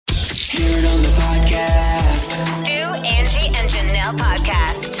Angie and Janelle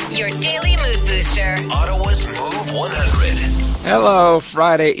podcast. Your daily mood booster. Ottawa's Move 100. Hello,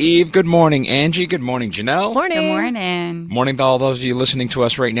 Friday Eve. Good morning, Angie. Good morning, Janelle. Morning. Good morning. Morning to all those of you listening to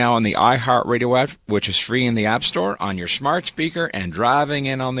us right now on the iHeartRadio app, which is free in the App Store, on your smart speaker, and driving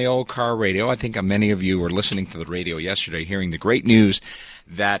in on the old car radio. I think many of you were listening to the radio yesterday, hearing the great news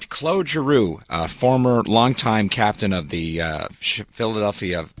that Claude Giroux, former longtime captain of the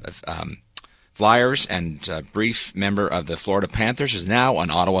Philadelphia Flyers and brief member of the Florida Panthers, is now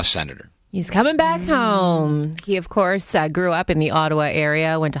an Ottawa senator. He's coming back home. He, of course, grew up in the Ottawa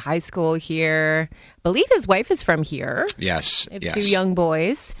area, went to high school here. Believe his wife is from here. Yes, They have yes. two young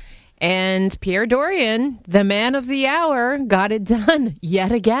boys. And Pierre Dorian, the man of the hour, got it done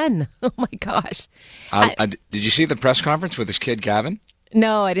yet again. Oh, my gosh. Did you see the press conference with his kid, Gavin?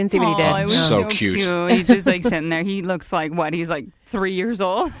 No, I didn't see what he did. It was So cute. He's just like sitting there. He looks like what? He's like 3 years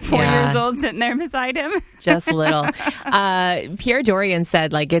old, 4 Yeah. years old, sitting there beside him. Just little. Pierre Dorian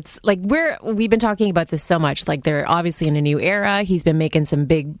said, like, it's like we've been talking about this so much. Like, they're obviously in a new era. He's been making some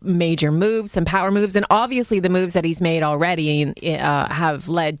big, major moves, some power moves, and obviously the moves that he's made already have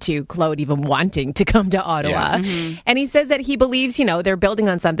led to Claude even wanting to come to Ottawa. Yeah. And he says that he believes, they're building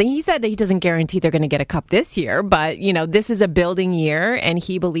on something. He said that he doesn't guarantee they're going to get a cup this year, but this is a building year, and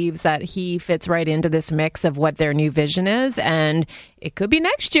he believes that he fits right into this mix of what their new vision is, and it could be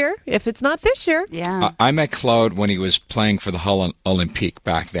next year if it's not this year. Yeah. I met Claude when he was playing for the Hull Olympique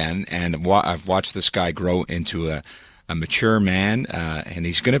back then, and I've watched this guy grow into a mature man, and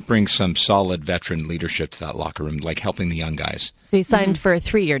he's going to bring some solid veteran leadership to that locker room, like helping the young guys. So he signed for a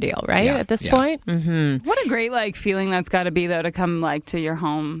 3-year deal, right? Yeah, At this yeah. point? Mm-hmm. What a great feeling that's got to be though, to come to your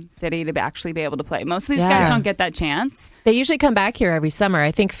home city to actually be able to play. Most of these Yeah. guys don't get that chance. They usually come back here every summer.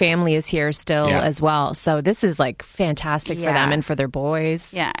 I think family is here still Yeah. as well. So this is fantastic for Yeah. them and for their boys.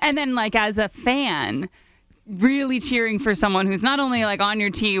 Yeah, and then as a fan, really cheering for someone who's not only on your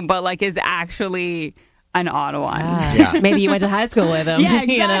team but is actually an Ottawan. Yeah. Maybe you went to high school with him. Yeah,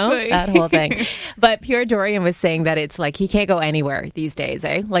 exactly. That whole thing. But Pierre Dorian was saying that it's he can't go anywhere these days,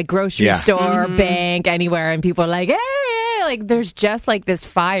 eh? Like grocery Yeah. store, bank, anywhere. And people are like, hey! There's just this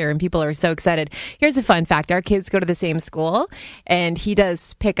fire and people are so excited. Here's a fun fact. Our kids go to the same school and he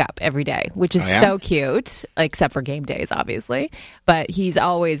does pick up every day, which is Oh, yeah? so cute, except for game days, obviously. But he's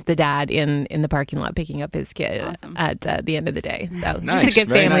always the dad in the parking lot picking up his kid Awesome. at the end of the day. So Nice, he's a good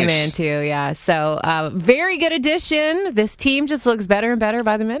very family nice. man too. Yeah. So very good addition. This team just looks better and better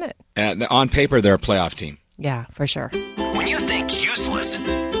by the minute. On paper, they're a playoff team. Yeah, for sure. When you think useless,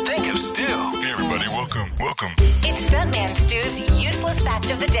 think of Stu. Hey everybody, welcome. It's Stuntman Stu's useless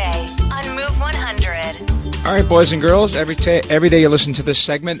fact of the day on Move 100. All right, boys and girls, every day you listen to this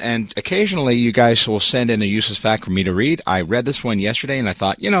segment, and occasionally you guys will send in a useless fact for me to read. I read this one yesterday, and I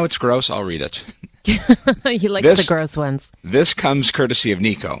thought, it's gross. I'll read it. He likes This- the gross ones. This comes courtesy of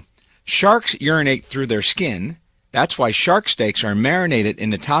Nico. Sharks urinate through their skin. That's why shark steaks are marinated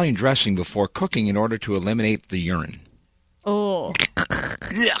in Italian dressing before cooking in order to eliminate the urine. Oh,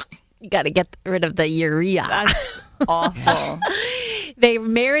 You got to get rid of the urea. that's awful. They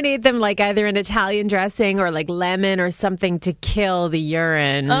marinate them either in Italian dressing or lemon or something to kill the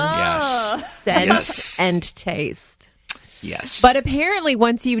urine, Yes. scent, Yes. and taste. Yes. But apparently,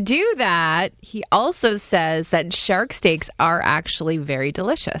 once you do that, he also says that shark steaks are actually very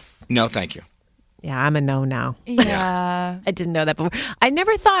delicious. No, thank you. Yeah, I'm a no now. Yeah. I didn't know that before. I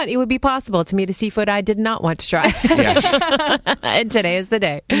never thought it would be possible to eat a seafood I did not want to try. Yes. And today is the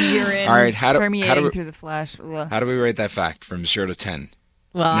day. Urine All right, how do permeating we- through the flesh. Ugh. How do we rate that fact from 0 to 10?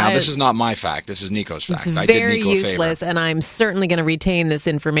 Well, Now, this is not my fact. This is Nico's fact. it's I did very Nico a favor. useless, and I'm certainly going to retain this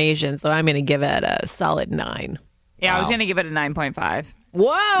information, so I'm going to give it a solid 9. Yeah, I was Wow. going to give it a 9.5.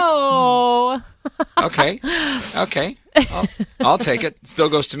 Whoa! Okay. I'll take it. Still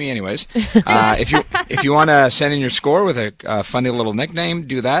goes to me anyways. If you want to send in your score with a funny little nickname,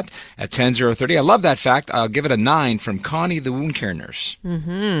 do that at 10-030. I love that fact. I'll give it a 9 from Connie, the wound care nurse.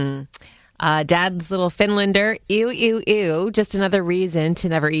 Dad's little Finlander, ew, ew, ew. Just another reason to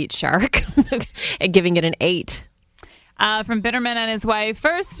never eat shark. And giving it an 8. From Bitterman and his wife.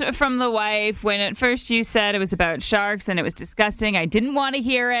 First, from the wife, when at first you said it was about sharks and it was disgusting, I didn't want to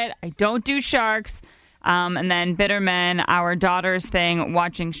hear it. I don't do sharks. And then Bitterman, our daughter's thing,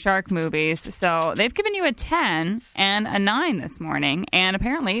 watching shark movies. So they've given you a 10 and a 9 this morning. And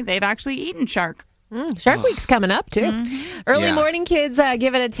apparently they've actually eaten shark. Shark Week's coming up, too. Early Yeah. morning kids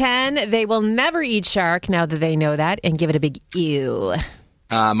give it a 10. They will never eat shark now that they know that, and give it a big ew.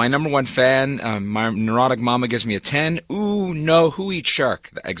 My number one fan, my neurotic mama, gives me a 10. Ooh, no, who eats shark?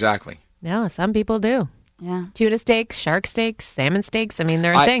 Exactly. No, some people do. Yeah. Tuna steaks, shark steaks, salmon steaks. I mean,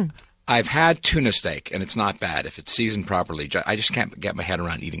 they're a thing. I've had tuna steak, and it's not bad if it's seasoned properly. I just can't get my head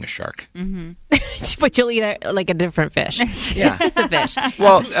around eating a shark. But you'll eat like a different fish. Yeah. It's just a fish.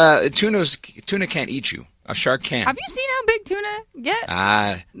 Well, tuna can't eat you. A shark can. Have you seen how big tuna get?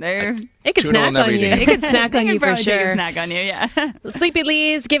 There. It could Tuna will snack never on eat you. it. It could snack on you for Probably take a sure. snack on you, yeah. Sleepy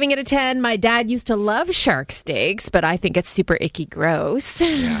Lee's giving it a 10. My dad used to love shark steaks, but I think it's super icky gross.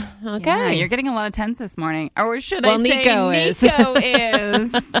 Yeah. Okay. Yeah, you're getting a lot of 10s this morning. Or should Well, I say Nico is. Nico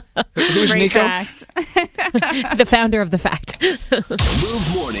is. Who's Great Nico? fact. The founder of The Fact.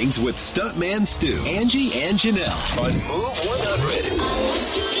 Move mornings with Stuntman Stu, Angie, and Janelle on Move 100.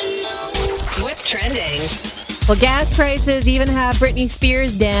 What's trending? Well, gas prices even have Britney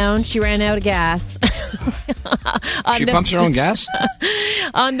Spears down. She ran out of gas. She pumps her own gas?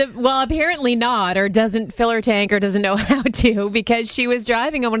 Well, apparently not, or doesn't fill her tank, or doesn't know how to, because she was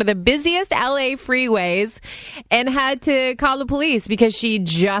driving on one of the busiest LA freeways and had to call the police because she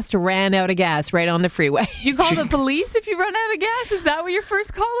just ran out of gas right on the freeway. You call the police if you run out of gas? Is that what your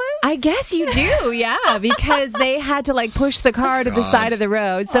first call is? I guess you do, yeah, because they had to push the car to the side of the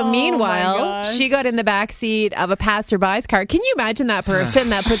road. So Oh, my meanwhile, gosh. she got in the back seat of a passerby's car. Can you imagine that person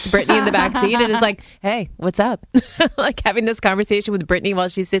that puts Britney in the back seat and is like, "Hey, what's up?" Having this conversation with Britney while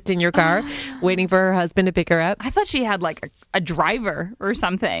she sits in your car, waiting for her husband to pick her up. I thought she had a driver or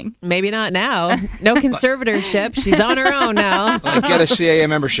something. Maybe not now. No conservatorship. She's on her own now. Get a CAA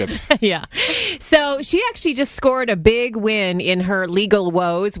membership. Yeah. So she actually just scored a big win in her legal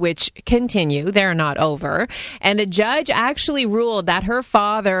woes, which continue. They're not over. And a judge actually ruled that her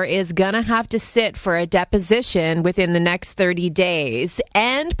father is going to have to sit for a deposition within the next 30 days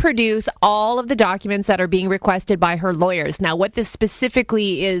and produce all of the documents that are being requested by her lawyers. Now, what this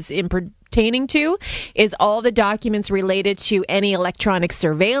specifically is pertaining to is all the documents related to any electronic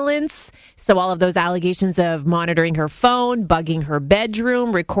surveillance. So all of those allegations of monitoring her phone, bugging her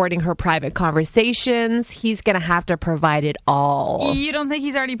bedroom, recording her private conversations. He's going to have to provide it all. You don't think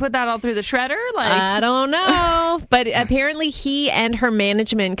he's already put that all through the shredder? I don't know. But apparently he and her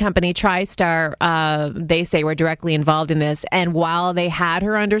management company, TriStar, they say were directly involved in this. And while they had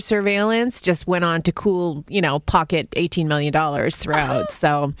her under surveillance, just went on to pocket $18 million throughout.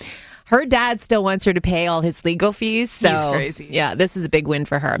 So her dad still wants her to pay all his legal fees. So, He's crazy. Yeah, this is a big win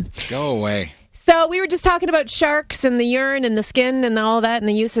for her. Go away. So we were just talking about sharks and the urine and the skin and all that and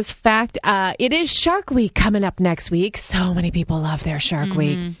the useless fact. It is Shark Week coming up next week. So many people love their Shark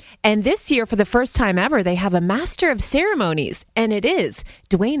Week. And this year, for the first time ever, they have a master of ceremonies. And it is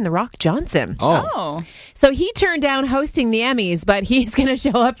Dwayne "The Rock" Johnson. Oh. So he turned down hosting the Emmys, but he's going to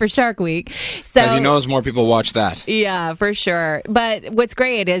show up for Shark Week. So Because he knows more people watch that. yeah, for sure. But what's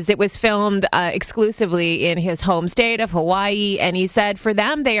great is it was filmed exclusively in his home state of Hawaii. And he said for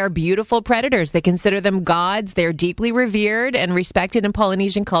them, they are beautiful predators. They consider them gods. They're deeply revered and respected in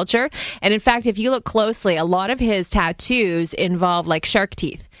Polynesian culture. And in fact, if you look closely, a lot of his tattoos involve shark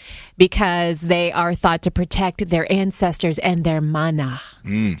teeth, because they are thought to protect their ancestors and their mana,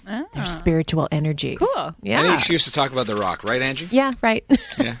 their spiritual energy. Cool. Yeah. Any excuse to talk about The Rock, right, Angie? Yeah, right.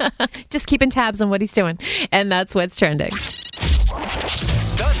 Yeah. Just keeping tabs on what he's doing. And that's what's trending.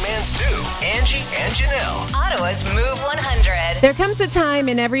 Stuntman Stu, Angie, and Janelle. Ottawa's Move 100. There comes a time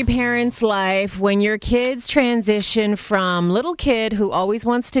in every parent's life when your kids transition from little kid who always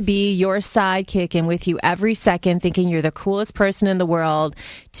wants to be your sidekick and with you every second, thinking you're the coolest person in the world,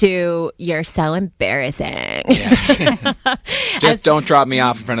 to you're so embarrassing. Yes. Just don't drop me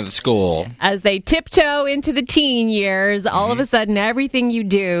off in front of the school. As they tiptoe into the teen years, all of a sudden everything you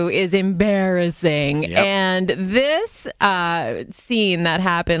do is embarrassing. Yep. And this scene that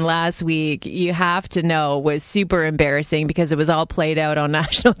happened last week, you have to know, was super embarrassing because it was all played out on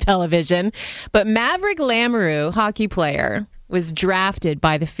national television. But Maverick Lamoureux, hockey player, was drafted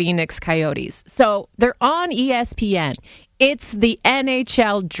by the Phoenix Coyotes. So they're on ESPN. It's the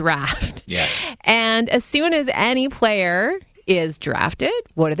NHL draft. Yes. And as soon as any player is drafted,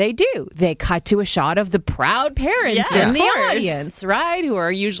 what do? They cut to a shot of the proud parents Yeah, in of the course. audience, right? Who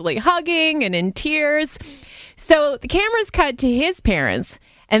are usually hugging and in tears. So the cameras cut to his parents,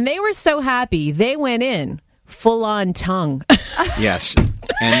 and they were so happy, they went in full-on tongue. Yes.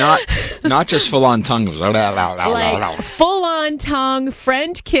 And not just full-on tongue. It was Like full-on tongue,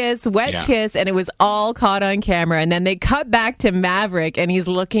 French kiss, wet Yeah. kiss, and it was all caught on camera. And then they cut back to Maverick, and he's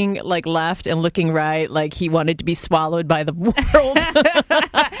looking left and looking right, like he wanted to be swallowed by the world.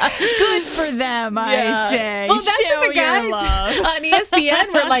 Good for them, I say. Well, that's Show what the your guys love. on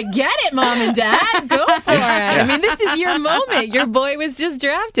ESPN were like, get it, Mom and Dad. Go for it. I mean, this is your moment. Your boy was just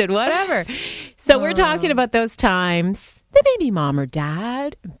drafted, whatever. So we're talking about those times that maybe mom or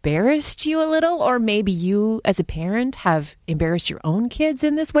dad embarrassed you a little, or maybe you as a parent have embarrassed your own kids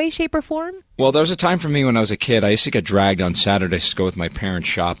in this way, shape, or form? Well, there was a time for me when I was a kid. I used to get dragged on Saturdays to go with my parents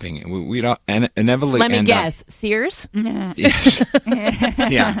shopping. And we'd inevitably Let me end guess, Sears? Yes.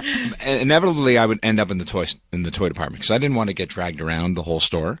 Yeah. Inevitably, I would end up in the toy department because I didn't want to get dragged around the whole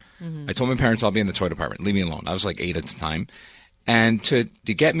store. I told my parents I'll be in the toy department. Leave me alone. I was like 8 at the time. And to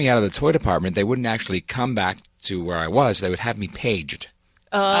get me out of the toy department, they wouldn't actually come back to where I was. They would have me paged.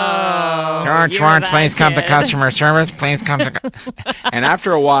 George Schwartz, please come to customer service. Please come to... And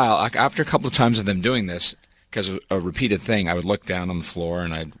after a while, after a couple of times of them doing this, because of a repeated thing, I would look down on the floor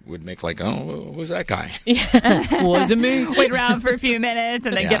and I would make like, oh, who's that guy? Wasn't me. Wait around for a few minutes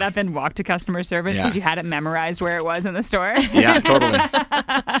and then Yeah. get up and walk to customer service because you had it memorized where it was in the store. Yeah, totally.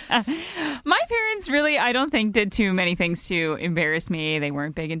 My parents really, I don't think, did too many things to embarrass me. They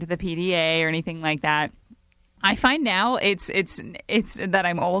weren't big into the PDA or anything like that. I find now it's that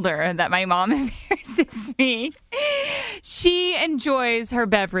I'm older that my mom embarrasses me. She enjoys her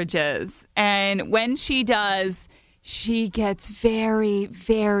beverages, and when she does, she gets very,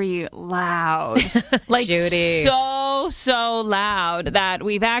 very loud. Like Judy. so loud that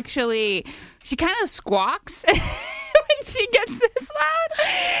she kind of squawks when she gets this loud.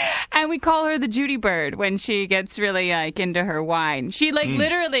 And we call her the Judy Bird when she gets really like into her wine. She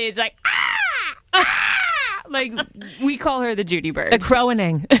literally is like, ah! Like, we call her the Judy Bird. The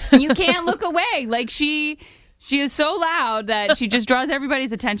crowing. You can't look away. Like, she is so loud that she just draws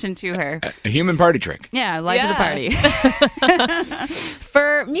everybody's attention to her. A human party trick. Yeah, life of the party.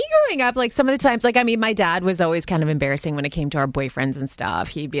 For me growing up, like some of the times, like, I mean, my dad was always kind of embarrassing when it came to our boyfriends and stuff.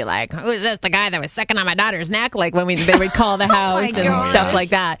 He'd be like, who is this? The guy that was sucking on my daughter's neck? Like when they would call the house and gosh. stuff like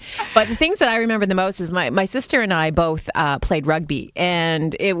that. But the things that I remember the most is my sister and I both played rugby.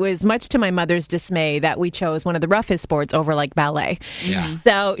 And it was much to my mother's dismay that we chose one of the roughest sports over like ballet. Yeah.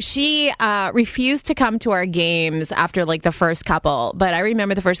 So she refused to come to our games after like the first couple. But I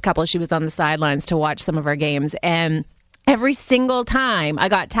remember the first couple, she was on the sidelines to watch some of our games. And every single time I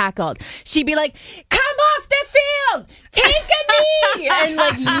got tackled, she'd be like, come off the field, take a knee, and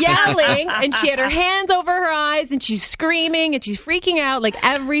like yelling. And she had her hands over her eyes and she's screaming and she's freaking out like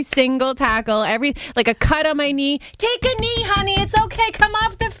every single tackle, like a cut on my knee. Take a knee, honey. It's okay. Come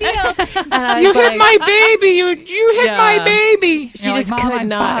off the field. You hit my baby. You hit my baby. She You're just like, "Mom, could I'm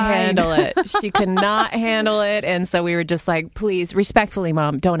not fine." handle it. She could not handle it. And so we were just like, please, respectfully,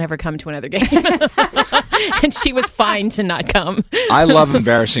 Mom, don't ever come to another game. And she was fine to not come. I love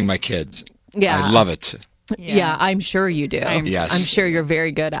embarrassing my kids. Yeah. I love it. Yeah, I'm sure you do. Yes. I'm sure you're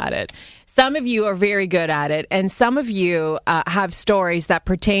very good at it. Some of you are very good at it, and some of you have stories that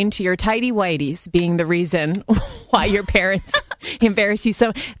pertain to your tidy whities being the reason why your parents embarrass you.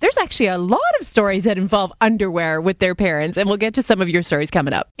 So there's actually a lot of stories that involve underwear with their parents, and we'll get to some of your stories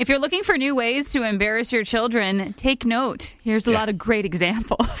coming up. If you're looking for new ways to embarrass your children, take note. Here's a lot of great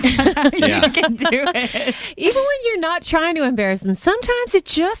examples of how you can do it. Even when you're not trying to embarrass them, sometimes it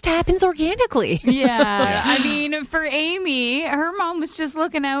just happens organically. Yeah. I mean, for Amy, her mom was just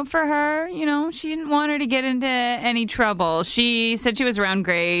looking out for her. You know, she didn't want her to get into any trouble. She said she was around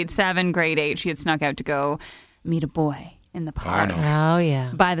grade 7, grade 8. She had snuck out to go meet a boy in the park. no. Oh,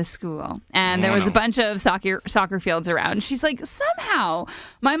 yeah. By the school. And there was a bunch of soccer fields around. She's like, somehow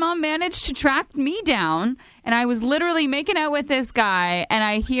my mom managed to track me down, and I was literally making out with this guy, and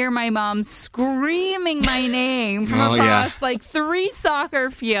I hear my mom screaming my name from across like 3 soccer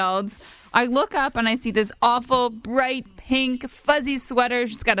fields. I look up and I see this awful bright pink fuzzy sweater.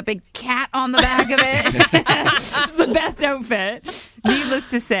 She's got a big cat on the back of it. It's the best outfit. Needless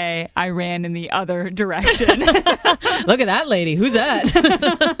to say, I ran in the other direction. Look at that lady. Who's that?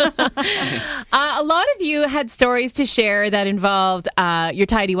 A lot of you had stories to share that involved your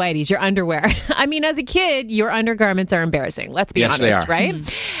tidy whities, your underwear. I mean, as a kid, your undergarments are embarrassing. Let's be honest, they are. right?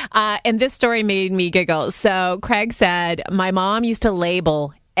 And this story made me giggle. So Craig said, my mom used to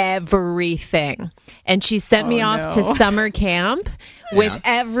label everything, and she sent me off to summer camp with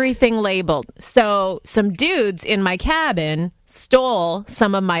everything labeled. So some dudes in my cabin stole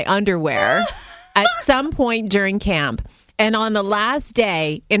some of my underwear at some point during camp. And on the last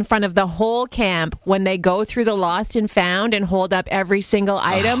day, in front of the whole camp, when they go through the lost and found and hold up every single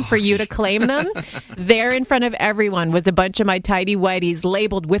item for you to claim them, there in front of everyone was a bunch of my tidy whities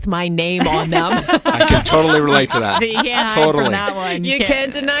labeled with my name on them. I can totally relate to that. So you can't hide Totally. from that one. You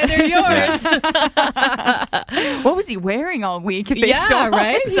can't deny they're yours. What was he wearing all week if they Yeah, stole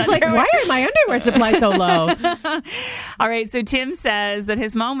right? his He's like, underwear? why are my underwear supply so low? All right, so Tim says that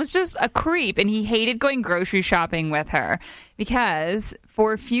his mom was just a creep and he hated going grocery shopping with her. because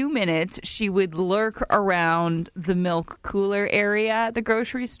for a few minutes she would lurk around the milk cooler area at the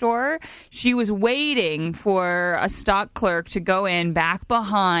grocery store. She was waiting for a stock clerk to go in back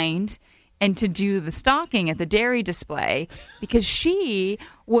behind and to do the stocking at the dairy display, because she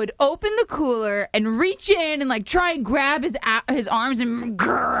would open the cooler and reach in and like try and grab his arms and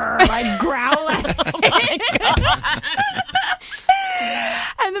like growl at him.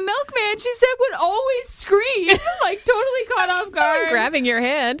 And the milkman, she said, would always scream, like totally caught off guard. Grabbing your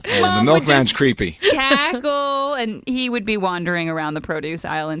hand. Oh, the milkman's creepy. Cackle, and he would be wandering around the produce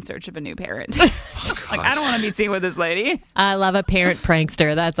aisle in search of a new parent. Like, I don't want to be seen with this lady. I love a parent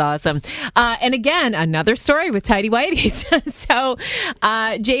prankster. That's awesome. And again, another story with Tidy Whities. So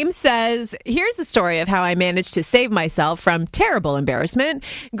James says, here's the story of how I managed to save myself from terrible embarrassment.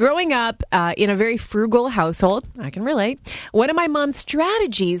 Growing up in a very frugal household, I can relate, one of my mom's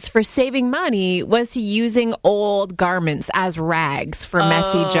strategies for saving money was using old garments as rags for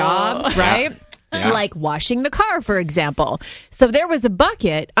messy jobs, right? Yeah. Like washing the car, for example. So there was a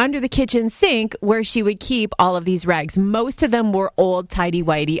bucket under the kitchen sink where she would keep all of these rags. Most of them were old Tidy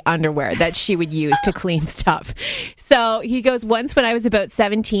Whitey underwear that she would use to clean stuff. So he goes, once when I was about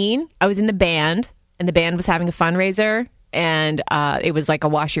 17, I was in the band, and the band was having a fundraiser. And it was like a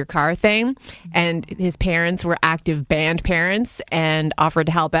wash your car thing. And his parents were active band parents and offered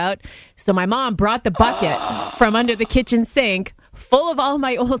to help out. So my mom brought the bucket from under the kitchen sink full of all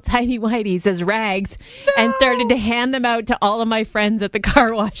my old Tidy Whities as rags and started to hand them out to all of my friends at the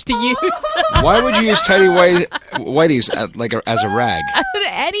car wash to use. Why would you use Tidy Whities as a rag?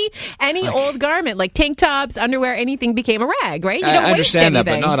 Any old garment, like tank tops, underwear, anything became a rag, right? You don't I understand waste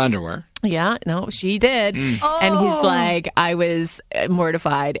that, anything. but not underwear. Yeah, no, she did. And he's like, I was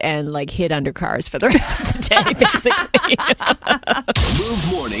mortified and like hid under cars for the rest of the day, basically.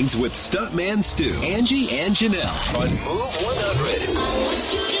 Move mornings with Stuntman Stu, Angie, and Janelle on Move 100.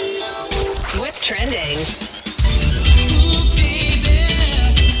 What's trending?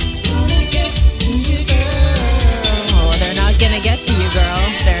 Oh, they're not going to get to you, girl.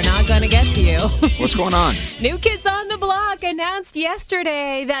 They're not going to get to you. What's going on? New Kids on the Block announced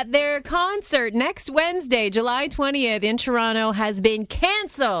yesterday that their concert next Wednesday, July 20th in Toronto has been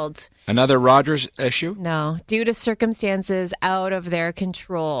canceled. Another Rogers issue? No, due to circumstances out of their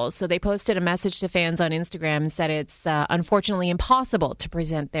control. So they posted a message to fans on Instagram and said it's unfortunately impossible to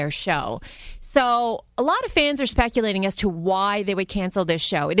present their show. So a lot of fans are speculating as to why they would cancel this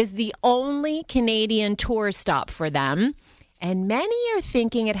show. It is the only Canadian tour stop for them. And many are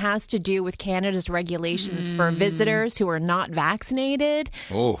thinking it has to do with Canada's regulations for visitors who are not vaccinated,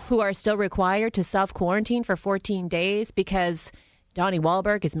 who are still required to self-quarantine for 14 days because Donnie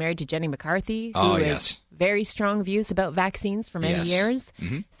Wahlberg is married to Jenny McCarthy, who has very strong views about vaccines for many years.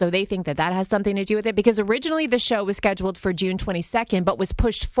 So they think that that has something to do with it, because originally the show was scheduled for June 22nd, but was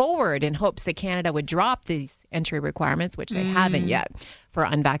pushed forward in hopes that Canada would drop these entry requirements, which they haven't yet for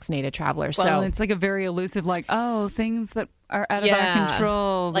unvaccinated travelers. Well, so it's like a very elusive, like, things that are out of our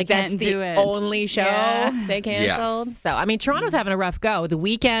control. Like, we that's can't the do it. only show they canceled. So, I mean, Toronto's having a rough go. The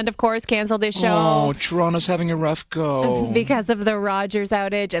Weeknd, of course, canceled this show. Oh, Toronto's having a rough go. Because of the Rogers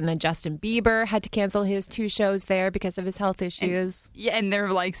outage. And then Justin Bieber had to cancel his 2 shows there because of his health issues. And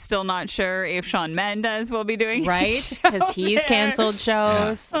they're like still not sure if Shawn Mendes will be doing right? Because he's canceled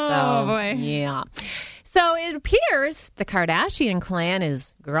shows. Yeah. So, boy. Yeah. So it appears the Kardashian clan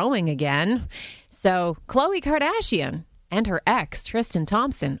is growing again. So Khloe Kardashian and her ex, Tristan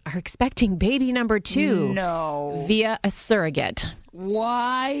Thompson, are expecting baby number 2 via a surrogate.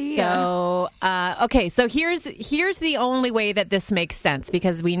 Why? So, okay, so here's the only way that this makes sense,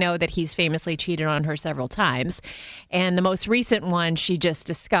 because we know that he's famously cheated on her several times. And the most recent one, she just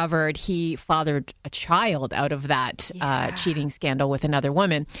discovered he fathered a child out of that cheating scandal with another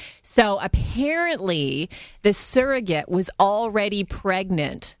woman. So apparently the surrogate was already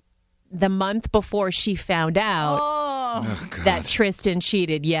pregnant the month before she found out that Tristan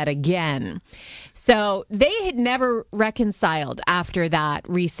cheated yet again. So they had never reconciled after that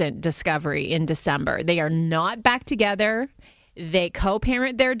recent discovery in December. They are not back together. They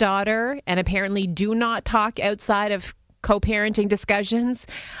co-parent their daughter and apparently do not talk outside of co-parenting discussions.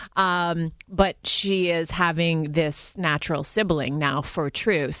 But she is having this natural sibling now for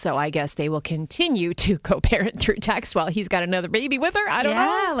True. So I guess they will continue to co-parent through text while he's got another baby with her. I don't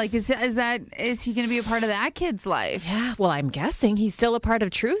know. Yeah, like is he going to be a part of that kid's life? Yeah, well, I'm guessing he's still a part of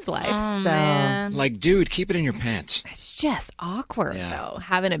True's life. Oh, so man. Like, dude, keep it in your pants. It's just awkward, though,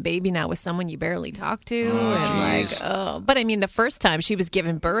 having a baby now with someone you barely talk to. But I mean, the first time she was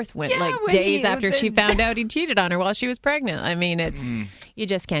giving birth went days after she found out he cheated on her while she was pregnant. I mean, it's You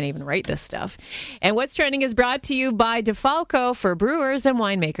just can't even write this stuff. And What's Trending is brought to you by DeFalco for brewers and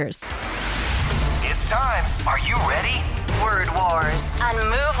winemakers. It's time. Are you ready? Word Wars on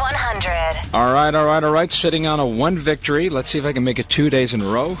Move 100. All right. Sitting on a 1 victory. Let's see if I can make it 2 days in a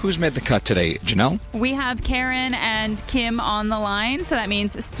row. Who's made the cut today, Janelle? We have Karen and Kim on the line, so that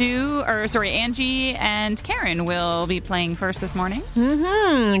means Angie and Karen will be playing first this morning.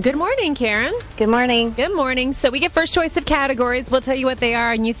 Good morning, Karen. Good morning. Good morning. So we get first choice of categories. We'll tell you what they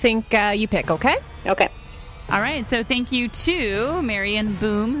are, and you think you pick, okay? Okay. All right, so thank you to Marion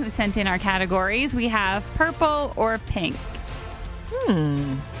Boom, who sent in our categories. We have purple or pink.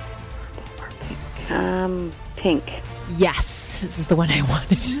 Pink. Yes, this is the one I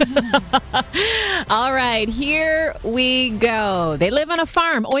wanted. All right, here we go. They live on a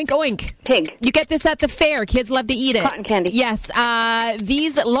farm. Oink, oink. Pig. You get this at the fair. Kids love to eat it. Cotton candy. Yes.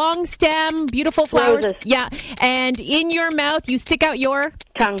 These long stem, beautiful flowers. Roses. Yeah. And in your mouth, you stick out your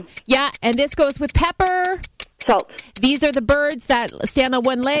Tongue. Yeah. And this goes with pepper. Salt. These are the birds that stand on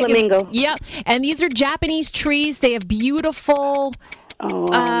one leg. Flamingo. Yep. And these are Japanese trees. They have beautiful,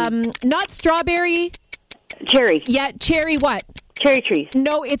 not strawberry. Cherry. Yeah. Cherry what? Cherry trees.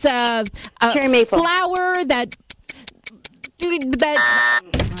 No, it's a Cherry maple. flower that.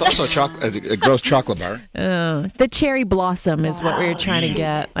 It's also a gross chocolate bar. The cherry blossom is what we were trying to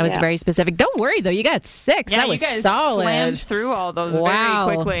get. I was very specific. Don't worry, though. You got 6. Yeah, that was you guys solid. slammed through all those Wow.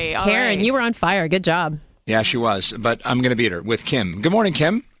 very quickly. All Karen, right. you were on fire. Good job. Yeah, she was. But I'm going to beat her with Kim. Good morning,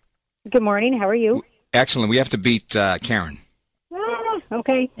 Kim. Good morning. How are you? Excellent. We have to beat Karen.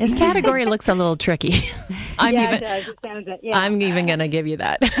 Okay. This category looks a little tricky. I'm It does. It sounds it. Yeah. I'm even going to give you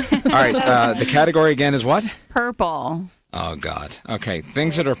that. All right. The category again is what? Purple. Oh, God. Okay.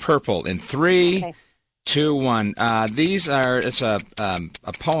 Things that are purple in 3, 2, 1. These are, it's a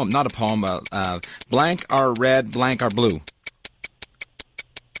poem, not a poem. Blank are red, blank are blue.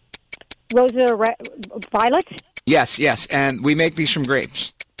 Roses are violet. Yes. And we make these from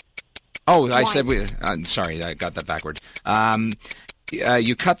grapes. Oh, I said we. Sorry, I got that backwards.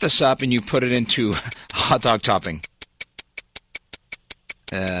 You cut this up and you put it into hot dog topping.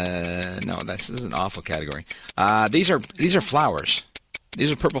 No, this is an awful category. These are flowers.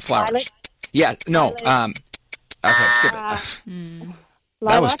 These are purple flowers. Violet? Yeah. No. Okay, skip it.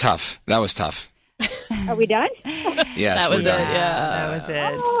 That was tough. Are we done? Yes, That was we're done. it, yeah. That was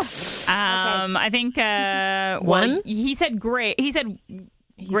it. I think One? He said grape. He said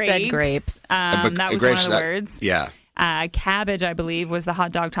grapes. said grapes. That was grapes, one of the words. Yeah. Cabbage, I believe, was the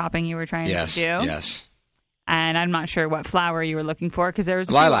hot dog topping you were trying to do. Yes. And I'm not sure what flower you were looking for because there was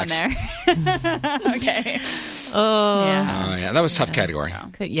a Lilacs. few on there. Okay. Oh. Yeah. Oh, yeah. That was a tough category.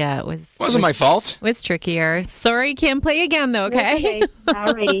 Yeah, it was. Wasn't my fault. It was trickier. Sorry, Kim. Play again, though, okay?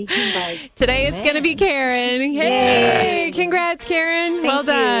 Alrighty. Bye. Today it's going to be Karen. Hey, congrats, Karen. Well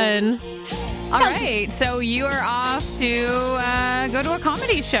done. All right. So you are off to go to a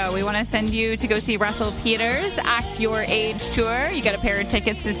comedy show. We want to send you to go see Russell Peters' Act Your Age tour. You got a pair of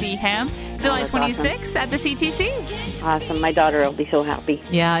tickets to see him July 26th at the CTC. Awesome. My daughter will be so happy.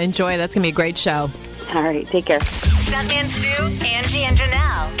 Yeah, enjoy. That's going to be a great show. All right. Take care. Stuntman Stu, Angie, and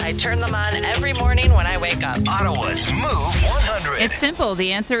Janelle. I turn them on every morning when I wake up. Ottawa's Move 100. It's simple.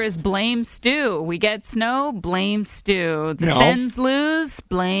 The answer is blame Stu. We get snow, blame Stu. The No. Sens lose,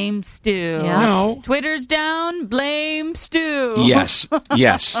 blame Stu. Yeah. No. Twitter's down, blame Stu. Yes,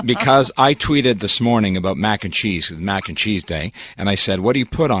 because I tweeted this morning about mac and cheese, 'cause it's Mac and Cheese Day, and I said, what do you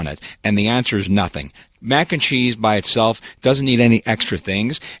put on it? And the answer is nothing. Mac and cheese by itself doesn't need any extra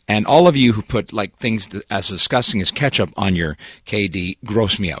things, and all of you who put like things as disgusting as ketchup on your KD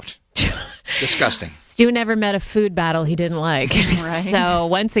gross me out. Disgusting. Stu never met a food battle he didn't like. Right. So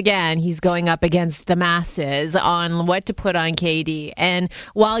once again, he's going up against the masses on what to put on KD. And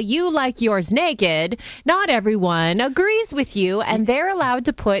while you like yours naked, not everyone agrees with you, and they're allowed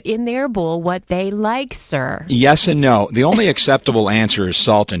to put in their bowl what they like, sir. Yes and no. The only acceptable answer is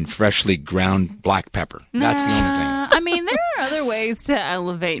salt and freshly ground black pepper. That's the only thing. I mean, there are other ways to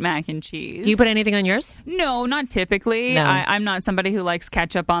elevate mac and cheese. Do you put anything on yours? No, not typically. No. I'm not somebody who likes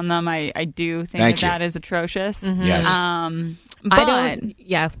ketchup on them. I do think Thank that you. is atrocious. Yes. But I don't.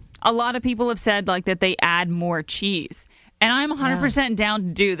 Yeah. a lot of people have said like that they add more cheese. And I'm 100% down to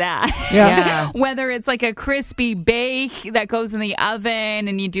do that. Yeah. Whether it's like a crispy bake that goes in the oven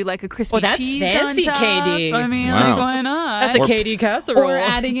and you do like a crispy Well, that's cheese fancy, on top. KD. I mean, Wow. like, why not? That's a KD casserole. Or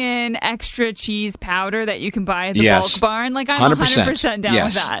adding in extra cheese powder that you can buy at the Yes. bulk barn. Like, I'm 100%. 100% down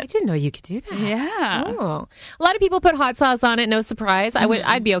Yes. with I that. didn't know you could do that. Yeah. Oh. A lot of people put hot sauce on it, no surprise.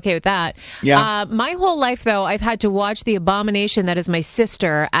 I'd be okay with that. Yeah. My whole life, though, I've had to watch the abomination that is my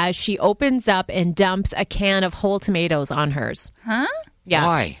sister as she opens up and dumps a can of whole tomatoes on hers. Huh? Yeah.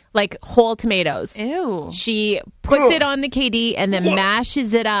 Why? Like whole tomatoes. Ew. She puts it on the KD and then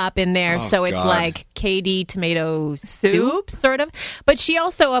mashes it up in there, Oh, so it's God. like KD tomato soup, sort of. But she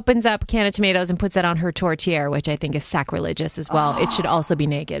also opens up a can of tomatoes and puts it on her tortilla, which I think is sacrilegious as well. It should also be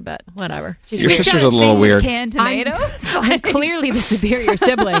naked, but whatever. She's Your weird. sister's a little weird. Canned tomatoes? I'm clearly the superior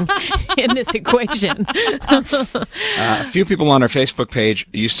sibling in this equation. A few people on our Facebook page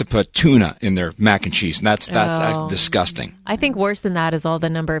used to put tuna in their mac and cheese, and that's Oh. disgusting. I think worse than that is all the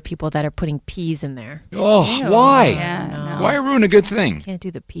number of people that are putting peas in there. Oh, why? Yeah, no. Why ruin a good thing? Can't do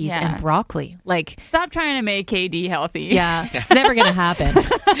the peas Yeah. and broccoli. Like, Stop trying to make KD healthy. yeah, it's never going to happen.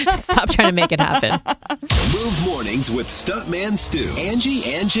 Stop trying to make it happen. Move mornings with Stuntman Stu,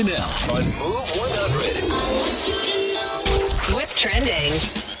 Angie, and Janelle on Move 100. What's trending?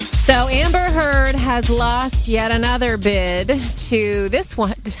 So Amber Heard has lost yet another bid to this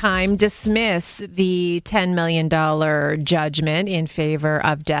one time dismiss the $10 million judgment in favor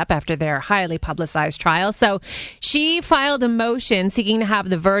of Depp after their highly publicized trial. So she filed a motion seeking to have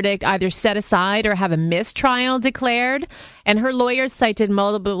the verdict either set aside or have a mistrial declared. And her lawyers cited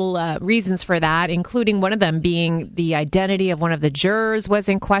multiple reasons for that, including one of them being the identity of one of the jurors was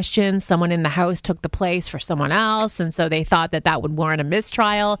in question. Someone in the house took the place for someone else, and so they thought that that would warrant a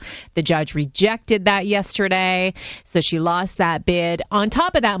mistrial. The judge rejected that yesterday, so she lost that bid. On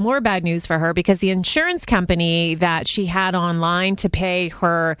top of that, more bad news for her because the insurance company that she had online to pay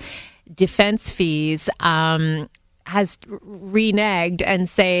her defense fees has reneged and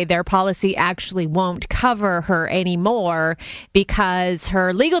say their policy actually won't cover her anymore because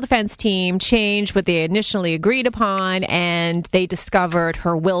her legal defense team changed what they initially agreed upon and they discovered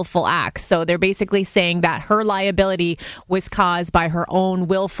her willful acts. So they're basically saying that her liability was caused by her own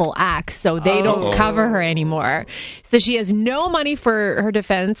willful acts. So they don't cover her anymore. So she has no money for her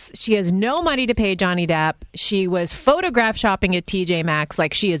defense. She has no money to pay Johnny Depp. She was photographed shopping at TJ Maxx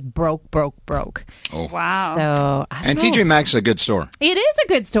like she is broke. Wow. So I And don't know. TJ Maxx is a good store. It is a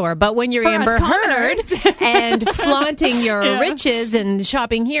good store, but when you're For us Amber Heard commoners. and flaunting your Yeah. riches and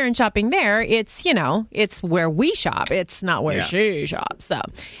shopping here and shopping there, it's, it's where we shop. It's not where Yeah. she shops. So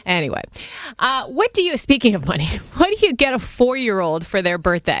anyway, speaking of money, what do you get a 4-year-old for their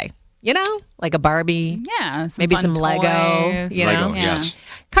birthday? Like a Barbie, Yeah. maybe fun some Lego, toys. Lego, Yeah. yes.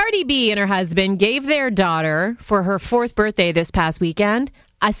 Cardi B and her husband gave their daughter for her 4th birthday this past weekend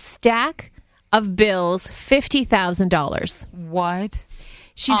a stack of bills, $50,000. What?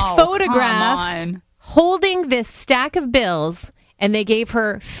 She's Oh, photographed come on. holding this stack of bills, and they gave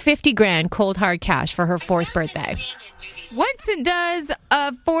her $50,000 cold hard cash for her 4th birthday. What does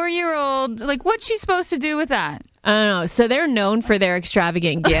a 4-year-old, what's she supposed to do with that? I don't know. So they're known for their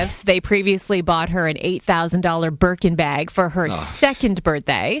extravagant gifts. They previously bought her an $8,000 Birkin bag for her 2nd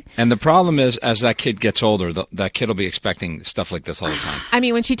birthday. And the problem is, as that kid gets older, that kid will be expecting stuff like this all the time. I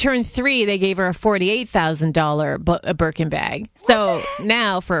mean, when she turned 3, they gave her a $48,000 Birkin bag. So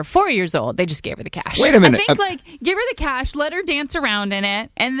now, for 4 years old, they just gave her the cash. Wait a minute. I think, give her the cash, let her dance around in it,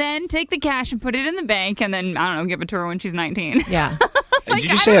 and then take the cash and put it in the bank, and then, I don't know, give it to her when she's 19. Yeah, Did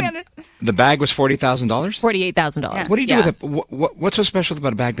you I say don't the bag was $40,000? $48,000. What do you do with it? What's so special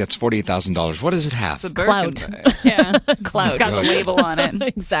about a bag that's $48,000? What does it have? The Birkin Clout. bag. Yeah. Clout. It's got the label on it.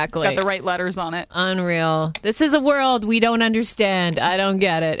 Exactly. It's got the right letters on it. Unreal. This is a world we don't understand. I don't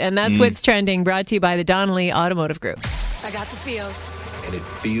get it. And that's what's trending, brought to you by the Donnelly Automotive Group. I got the feels. And it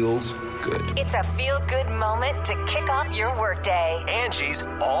feels good. It's a feel-good moment to kick off your workday. Angie's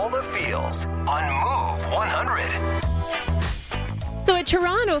All the Feels on Move 100. So a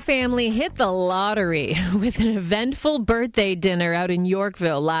Toronto family hit the lottery with an eventful birthday dinner out in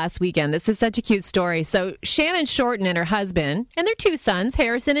Yorkville last weekend. This is such a cute story. So Shannon Shorten and her husband and their 2 sons,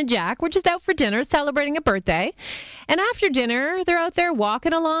 Harrison and Jack, were just out for dinner celebrating a birthday. And after dinner, they're out there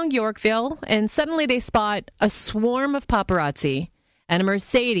walking along Yorkville, and suddenly they spot a swarm of paparazzi and a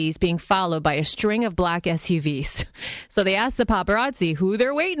Mercedes being followed by a string of black SUVs. So they asked the paparazzi who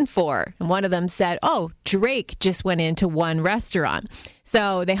they're waiting for. And one of them said, Drake just went into one restaurant.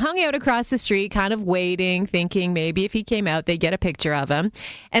 So they hung out across the street, kind of waiting, thinking maybe if he came out, they'd get a picture of him.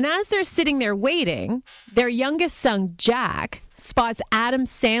 And as they're sitting there waiting, their youngest son, Jack, spots Adam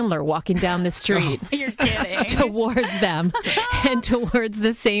Sandler walking down the street. You're kidding. Towards them and towards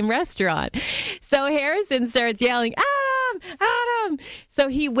the same restaurant. So Harrison starts yelling, Adam! So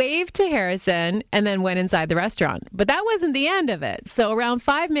he waved to Harrison and then went inside the restaurant. But that wasn't the end of it. So around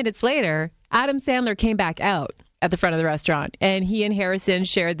 5 minutes later, Adam Sandler came back out at the front of the restaurant, and he and Harrison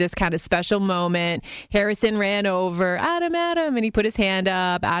shared this kind of special moment. Harrison ran over, Adam, and he put his hand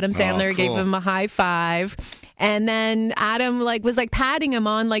up. Adam Sandler gave cool. him a high five. And then Adam was patting him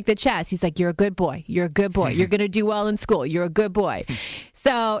on the chest. He's like, "You're a good boy. You're a good boy. You're going to do well in school. You're a good boy."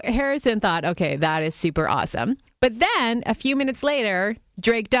 So Harrison thought, okay, that is super awesome. But then a few minutes later,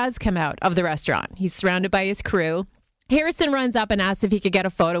 Drake does come out of the restaurant. He's surrounded by his crew. Harrison runs up and asks if he could get a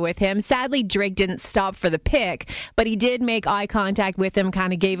photo with him. Sadly, Drake didn't stop for the pic, but he did make eye contact with him,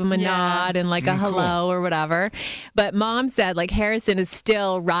 kind of gave him a nod and a hello or whatever. But Mom said Harrison is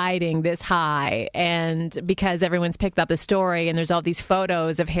still riding this high, and because everyone's picked up the story and there's all these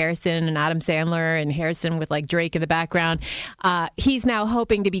photos of Harrison and Adam Sandler and Harrison with Drake in the background, he's now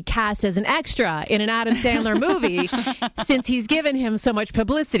hoping to be cast as an extra in an Adam Sandler movie since he's given him so much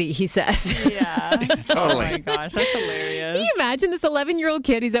publicity, he says. Yeah. Totally. Oh my gosh, that's hilarious. Can you imagine this 11-year-old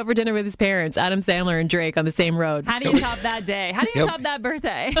kid? He's over dinner with his parents, Adam Sandler and Drake, on the same road. How do you top that day? How do you top that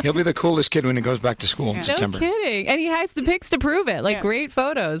birthday? He'll be the coolest kid when he goes back to school in September. No kidding. And he has the pics to prove it. Great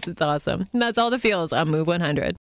photos. It's awesome. And that's all the feels on Move 100.